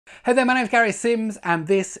Hey there, my name is Gary Sims and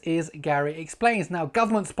this is Gary Explains. Now,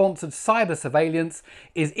 government-sponsored cyber surveillance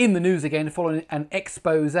is in the news again following an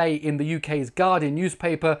expose in the UK's Guardian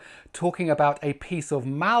newspaper talking about a piece of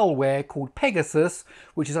malware called Pegasus,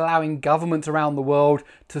 which is allowing governments around the world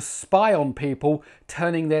to spy on people,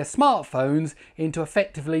 turning their smartphones into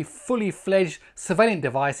effectively fully fledged surveillance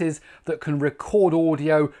devices that can record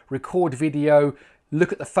audio, record video,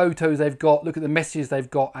 look at the photos they've got, look at the messages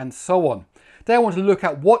they've got, and so on. They want to look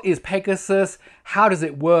at what is Pegasus, how does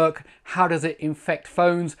it work, how does it infect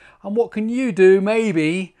phones, and what can you do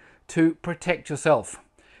maybe to protect yourself.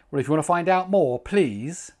 Well, if you want to find out more,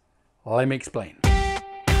 please let me explain.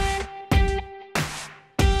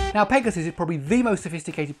 Now, Pegasus is probably the most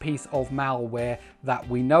sophisticated piece of malware that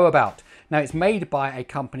we know about. Now, it's made by a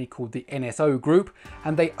company called the NSO Group,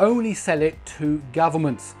 and they only sell it to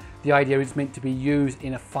governments. The idea is meant to be used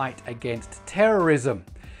in a fight against terrorism.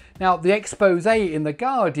 Now, the expose in The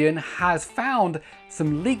Guardian has found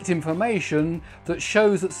some leaked information that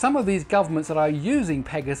shows that some of these governments that are using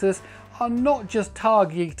Pegasus are not just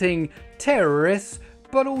targeting terrorists,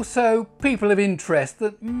 but also people of interest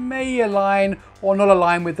that may align or not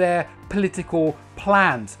align with their political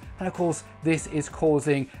plans. And of course, this is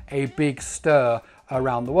causing a big stir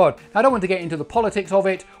around the world. Now, I don't want to get into the politics of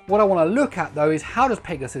it. What I want to look at though is how does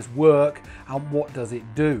Pegasus work and what does it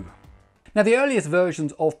do? Now, the earliest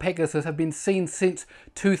versions of Pegasus have been seen since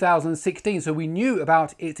 2016, so we knew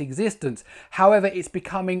about its existence. However, it's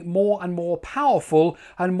becoming more and more powerful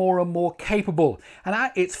and more capable. And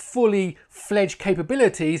at its fully fledged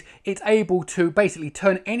capabilities, it's able to basically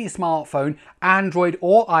turn any smartphone, Android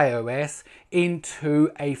or iOS,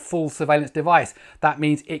 into a full surveillance device. That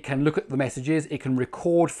means it can look at the messages, it can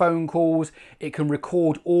record phone calls, it can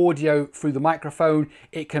record audio through the microphone,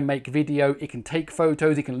 it can make video, it can take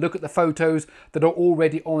photos, it can look at the photos that are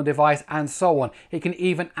already on the device, and so on. It can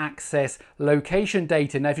even access location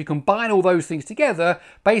data. Now, if you combine all those things together,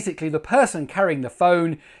 basically the person carrying the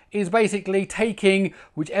phone is basically taking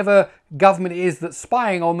whichever government it is that's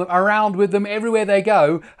spying on them around with them everywhere they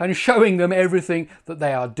go and showing them everything that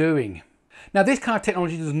they are doing. Now, this kind of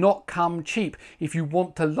technology does not come cheap. If you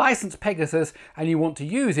want to license Pegasus and you want to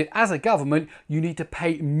use it as a government, you need to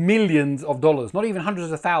pay millions of dollars, not even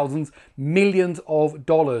hundreds of thousands, millions of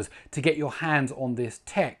dollars to get your hands on this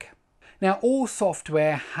tech. Now, all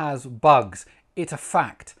software has bugs. It's a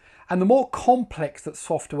fact. And the more complex that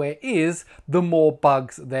software is, the more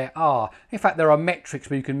bugs there are. In fact, there are metrics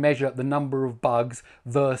where you can measure the number of bugs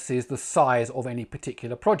versus the size of any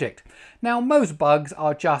particular project. Now, most bugs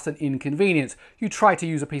are just an inconvenience. You try to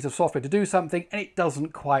use a piece of software to do something and it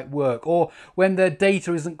doesn't quite work. Or when the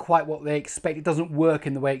data isn't quite what they expect, it doesn't work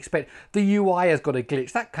in the way they expect. The UI has got a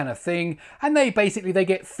glitch, that kind of thing. And they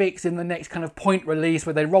get fixed in the next kind of point release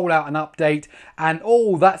where they roll out an update and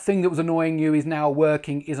oh, that thing that was annoying you is now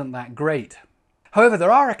working, isn't that great? However,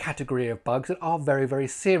 there are a category of bugs that are very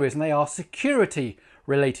serious, and they are security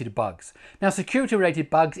related bugs. Now, security related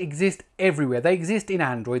bugs exist everywhere. They exist in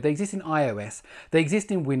Android, they exist in iOS, they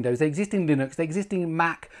exist in Windows, they exist in Linux, they exist in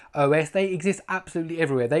Mac OS, they exist absolutely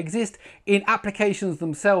everywhere. They exist in applications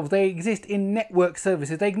themselves, they exist in network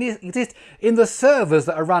services, they exist in the servers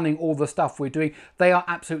that are running all the stuff we're doing. They are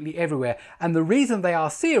absolutely everywhere. And the reason they are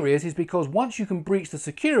serious is because once you can breach the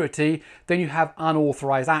security, then you have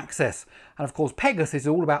unauthorized access. And of course, Pegasus is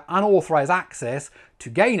all about unauthorized access to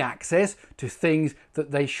gain access to things that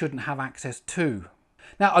they shouldn't have access to.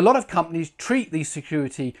 Now, a lot of companies treat these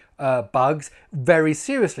security bugs very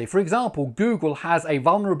seriously. For example, Google has a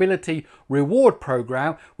vulnerability reward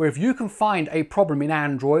program where if you can find a problem in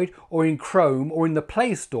Android or in Chrome or in the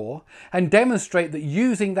Play Store and demonstrate that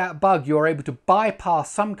using that bug you're able to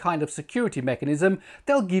bypass some kind of security mechanism,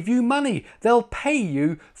 they'll give you money. They'll pay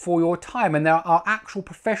you for your time. And there are actual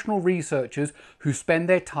professional researchers who spend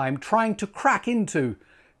their time trying to crack into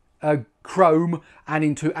Chrome and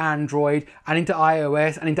into Android and into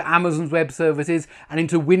iOS and into Amazon's web services and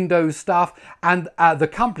into Windows stuff, and the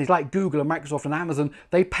companies like Google and Microsoft and Amazon,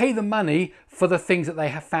 they pay the money for the things that they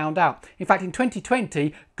have found out. In fact, in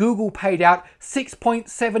 2020, Google paid out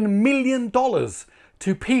 $6.7 million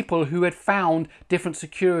to people who had found different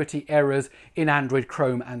security errors in Android,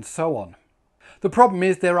 Chrome, and so on. The problem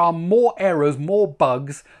is there are more errors, more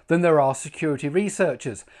bugs than there are security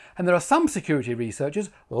researchers. And there are some security researchers,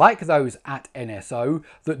 like those at NSO,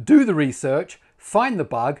 that do the research, find the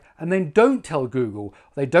bug, and then don't tell Google,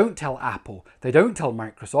 they don't tell Apple, they don't tell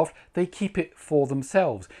Microsoft, they keep it for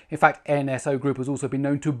themselves. In fact, NSO Group has also been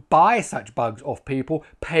known to buy such bugs off people,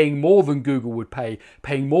 paying more than Google would pay,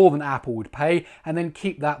 paying more than Apple would pay, and then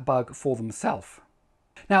keep that bug for themselves.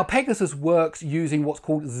 Now, Pegasus works using what's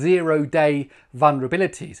called zero-day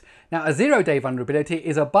vulnerabilities. Now, a zero-day vulnerability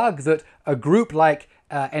is a bug that a group like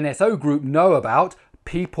NSO Group know about,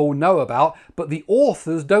 people know about, but the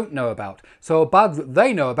authors don't know about. So a bug that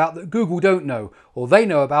they know about that Google don't know, or they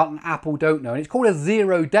know about and Apple don't know. And it's called a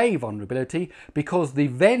zero-day vulnerability because the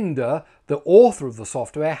vendor, the author of the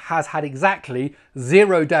software, has had exactly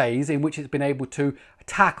 0 days in which it's been able to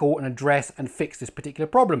tackle and address and fix this particular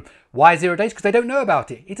problem. Why 0 days? Because they don't know about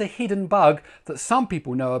it. It's a hidden bug that some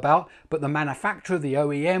people know about, but the manufacturer, the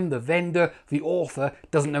OEM, the vendor, the author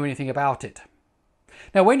doesn't know anything about it.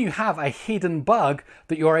 Now, when you have a hidden bug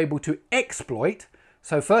that you're able to exploit,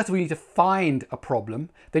 so first of all you need to find a problem,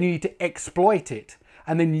 then you need to exploit it,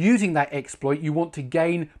 and then using that exploit you want to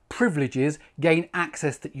gain privileges, gain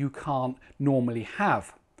access that you can't normally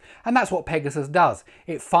have. And that's what Pegasus does.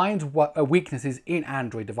 It finds weaknesses in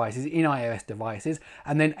Android devices, in iOS devices,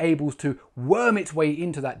 and then able to worm its way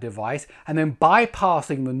into that device, and then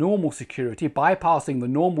bypassing the normal security, bypassing the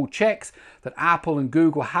normal checks that Apple and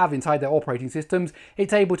Google have inside their operating systems,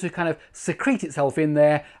 it's able to kind of secrete itself in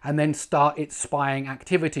there and then start its spying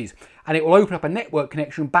activities. And it will open up a network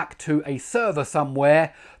connection back to a server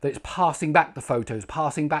somewhere that's passing back the photos,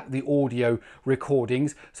 passing back the audio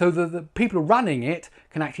recordings, so that the people running it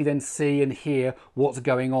can actually then see and hear what's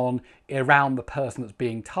going on around the person that's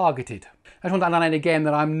being targeted. I just want to underline again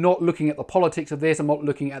that I'm not looking at the politics of this, I'm not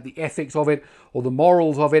looking at the ethics of it or the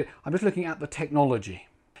morals of it, I'm just looking at the technology.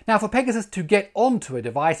 Now, for Pegasus to get onto a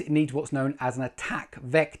device, it needs what's known as an attack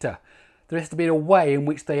vector. There has to be a way in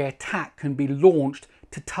which the attack can be launched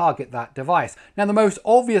to target that device. Now, the most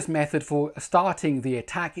obvious method for starting the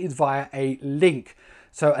attack is via a link.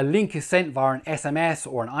 So a link is sent via an SMS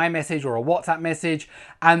or an iMessage or a WhatsApp message,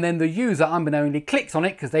 and then the user unbeknownly clicks on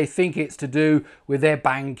it because they think it's to do with their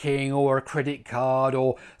banking or a credit card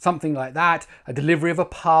or something like that, a delivery of a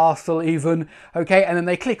parcel even, okay, and then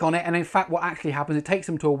they click on it, and in fact what actually happens, it takes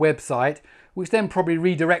them to a website which then probably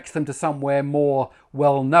redirects them to somewhere more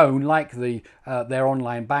well known, like their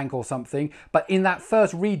online bank or something. But in that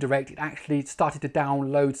first redirect, it actually started to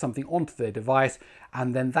download something onto their device,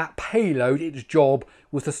 and then that payload, its job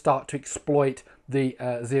was to start to exploit the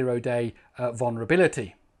zero-day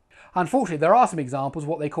vulnerability. Unfortunately, there are some examples of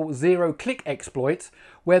what they call Zeroclick exploits,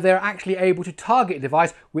 where they're actually able to target a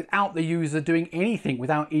device without the user doing anything,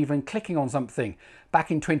 without even clicking on something.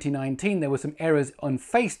 Back in 2019, there were some errors on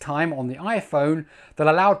FaceTime on the iPhone that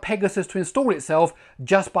allowed Pegasus to install itself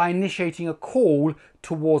just by initiating a call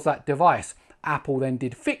towards that device. Apple then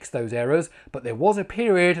did fix those errors, but there was a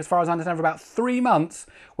period, as far as I understand, for about 3 months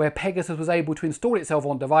where Pegasus was able to install itself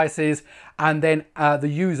on devices, and then the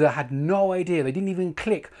user had no idea. They didn't even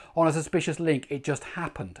click on a suspicious link. It just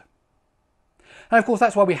happened. And of course,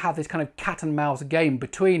 that's why we have this kind of cat and mouse game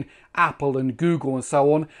between Apple and Google and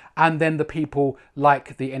so on, and then the people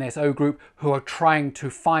like the NSO Group who are trying to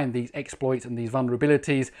find these exploits and these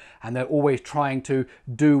vulnerabilities, and they're always trying to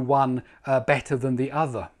do one better than the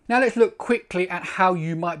other. Now let's look quickly at how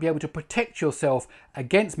you might be able to protect yourself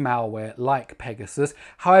against malware like Pegasus.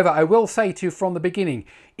 However, I will say to you from the beginning,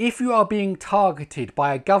 if you are being targeted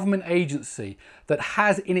by a government agency that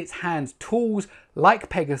has in its hands tools like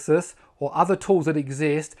Pegasus or other tools that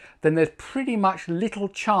exist, then there's pretty much little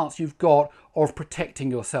chance you've got of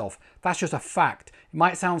protecting yourself. That's just a fact. It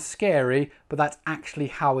might sound scary, but that's actually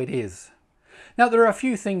how it is. Now, there are a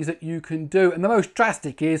few things that you can do, and the most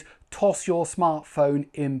drastic is toss your smartphone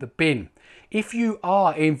in the bin. If you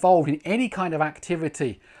are involved in any kind of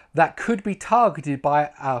activity that could be targeted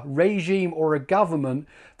by a regime or a government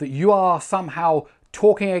that you are somehow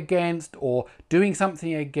talking against or doing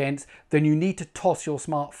something against, then you need to toss your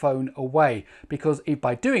smartphone away, because if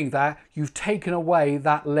by doing that you've taken away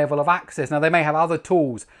that level of access. Now, they may have other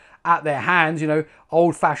tools at their hands, you know,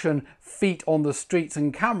 old-fashioned feet on the streets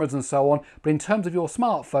and cameras and so on, but in terms of your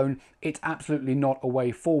smartphone, it's absolutely not a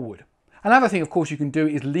way forward. Another thing, of course, you can do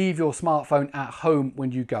is leave your smartphone at home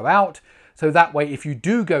when you go out. So that way, if you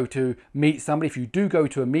do go to meet somebody, if you do go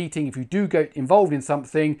to a meeting, if you do get involved in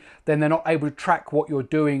something, then they're not able to track what you're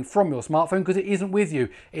doing from your smartphone because it isn't with you.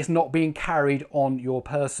 It's not being carried on your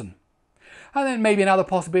person. And then maybe another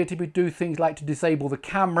possibility would do things like to disable the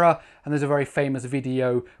camera, and there's a very famous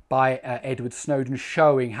video by Edward Snowden,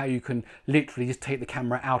 showing how you can literally just take the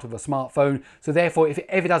camera out of a smartphone. So therefore, if it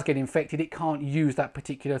ever does get infected, it can't use that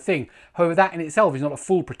particular thing. However, that in itself is not a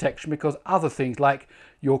full protection, because other things like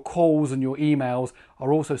your calls and your emails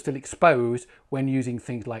are also still exposed when using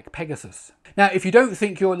things like Pegasus. Now, if you don't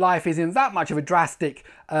think your life is in that much of a drastic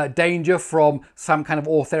danger from some kind of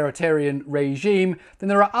authoritarian regime, then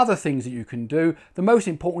there are other things that you can do. The most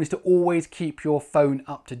important is to always keep your phone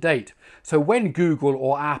up to date. So when Google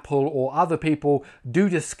or Apple or other people do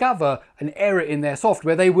discover an error in their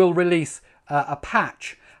software, they will release a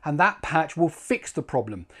patch, and that patch will fix the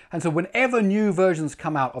problem. And so whenever new versions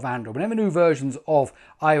come out of Android, whenever new versions of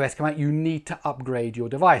iOS come out, you need to upgrade your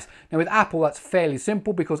device. Now with Apple, that's fairly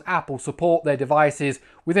simple, because Apple support their devices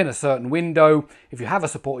within a certain window. If you have a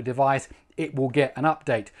supported device, it will get an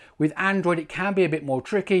update. With Android, it can be a bit more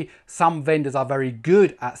tricky. Some vendors are very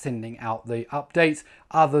good at sending out the updates.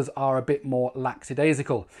 Others are a bit more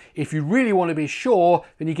lackadaisical. If you really want to be sure,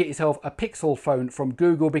 then you get yourself a Pixel phone from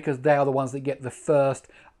Google, because they are the ones that get the first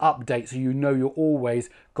update, so you know you're always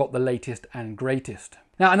got the latest and greatest.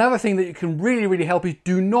 Now, another thing that can really help is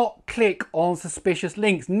do not click on suspicious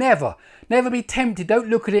links. Never be tempted. Don't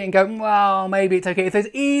look at it and go, well, maybe it's okay. If there's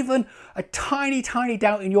even a tiny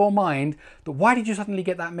doubt in your mind that why did you suddenly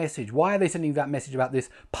get that message? Why are they sending that message about this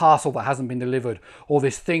parcel that hasn't been delivered, or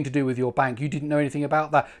this thing to do with your bank? You didn't know anything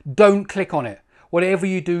about that. Don't click on it. Whatever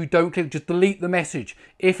you do, don't click, just delete the message.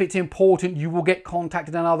 If it's important, you will get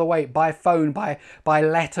contacted another way, by phone, by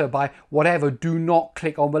letter, by whatever. Do not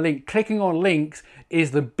click on the link. Clicking on links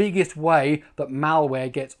is the biggest way that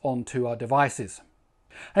malware gets onto our devices.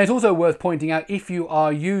 And it's also worth pointing out, if you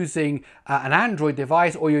are using an Android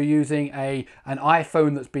device, or you're using an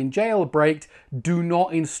iPhone that's been jailbreaked, do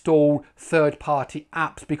not install third-party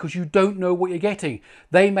apps, because you don't know what you're getting.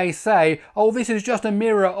 They may say, oh, this is just a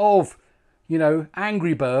mirror of, you know,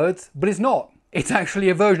 Angry Birds, but it's not. It's actually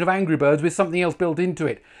a version of Angry Birds with something else built into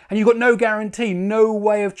it. And you've got no guarantee, no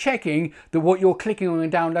way of checking that what you're clicking on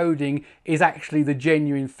and downloading is actually the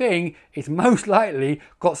genuine thing. It's most likely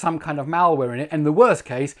got some kind of malware in it. And in the worst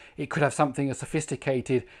case, it could have something as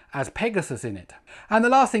sophisticated as Pegasus in it. And the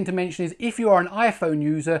last thing to mention is, if you are an iPhone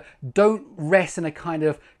user, don't rest in a kind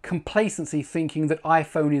of complacency thinking that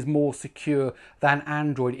iPhone is more secure than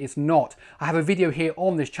Android. It's not. I have a video here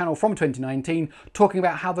on this channel from 2019 talking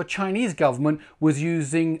about how the Chinese government was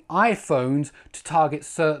using iPhones to target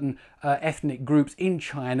certain ethnic groups in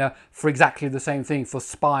China for exactly the same thing, for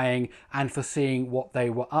spying and for seeing what they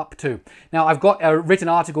were up to. Now, I've got a written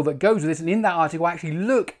article that goes with this, and in that article I actually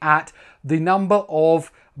look at the number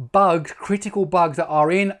of bugs, critical bugs that are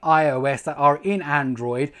in iOS, that are in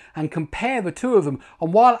Android, and compare the two of them.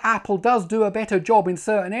 And while Apple does do a better job in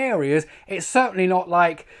certain areas, it's certainly not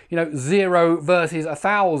like, you know, 0 versus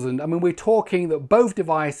 1,000. I mean, we're talking that both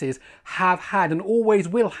devices have had and always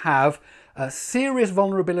will have serious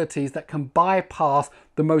vulnerabilities that can bypass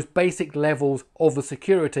the most basic levels of the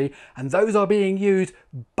security, and those are being used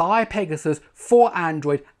by Pegasus for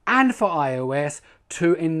Android and for iOS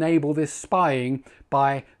to enable this spying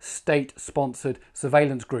by state-sponsored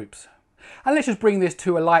surveillance groups. And let's just bring this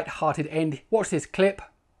to a light-hearted end. Watch this clip.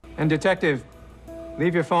 And detective,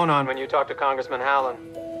 leave your phone on when you talk to Congressman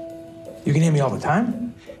Howland. You can hear me all the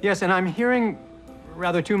time? Yes, and I'm hearing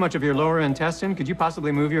rather too much of your lower intestine. Could you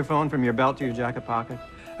possibly move your phone from your belt to your jacket pocket?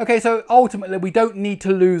 Okay, so ultimately we don't need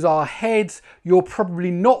to lose our heads. You're probably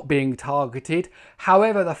not being targeted.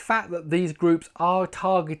 However, the fact that these groups are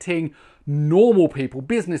targeting normal people,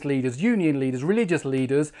 business leaders, union leaders, religious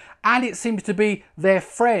leaders, and it seems to be their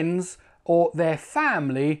friends or their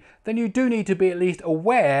family, then you do need to be at least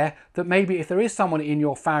aware that maybe if there is someone in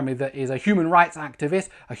your family that is a human rights activist,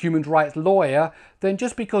 a human rights lawyer, then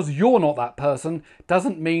just because you're not that person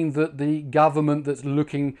doesn't mean that the government that's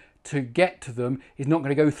looking to get to them is not going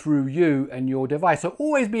to go through you and your device. So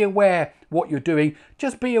always be aware what you're doing.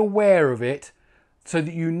 Just be aware of it, so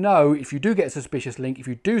that you know if you do get a suspicious link, if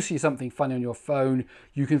you do see something funny on your phone,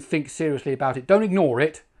 you can think seriously about it. Don't ignore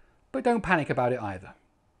it, but don't panic about it either.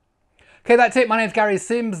 Okay, that's it. My name's Gary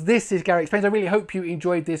Sims. This is Gary Explains. I really hope you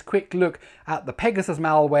enjoyed this quick look at the Pegasus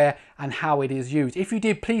malware and how it is used. If you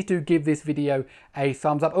did, please do give this video a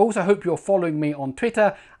thumbs up. I also hope you're following me on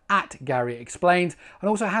Twitter at Gary Explains, and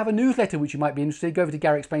also have a newsletter which you might be interested in. Go over to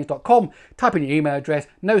GaryExplains.com, type in your email address,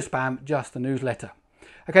 no spam, just the newsletter.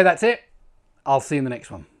 Okay, that's it. I'll see you in the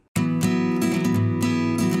next one.